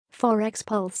Forex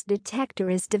Pulse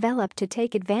Detector is developed to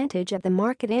take advantage of the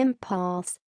market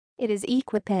impulse. It is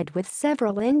equipped with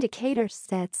several indicator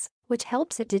sets, which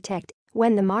helps it detect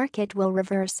when the market will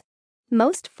reverse.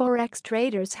 Most Forex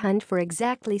traders hunt for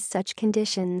exactly such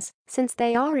conditions, since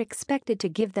they are expected to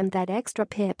give them that extra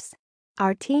pips.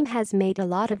 Our team has made a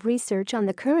lot of research on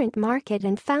the current market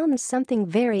and found something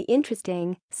very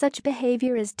interesting. Such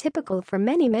behavior is typical for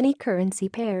many currency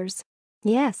pairs.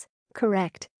 Yes,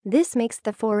 correct. This makes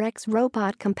the Forex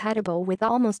robot compatible with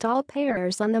almost all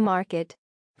pairs on the market.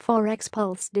 Forex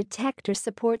Pulse Detector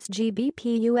supports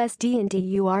GBPUSD and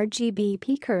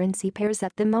EURGBP currency pairs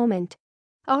at the moment.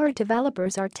 Our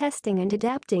developers are testing and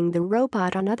adapting the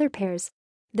robot on other pairs.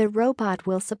 The robot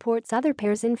will support other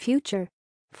pairs in future.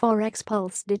 Forex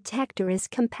Pulse Detector is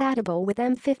compatible with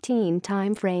M15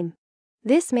 timeframe.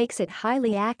 This makes it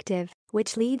highly active,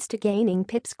 which leads to gaining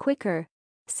pips quicker.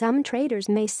 Some traders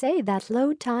may say that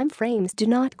low time frames do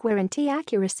not guarantee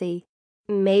accuracy.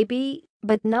 Maybe,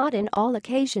 but not in all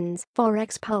occasions.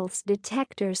 Forex Pulse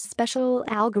Detector's special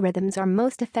algorithms are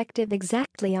most effective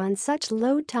exactly on such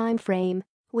low time frame,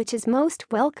 which is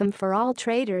most welcome for all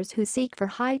traders who seek for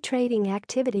high trading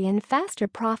activity and faster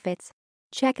profits.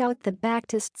 Check out the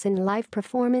Backtests and live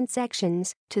performance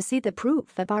sections to see the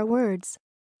proof of our words.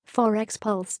 Forex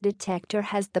Pulse Detector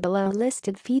has the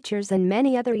below-listed features and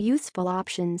many other useful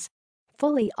options.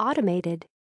 Fully automated.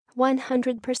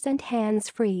 100%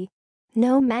 hands-free.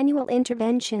 No manual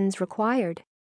interventions required.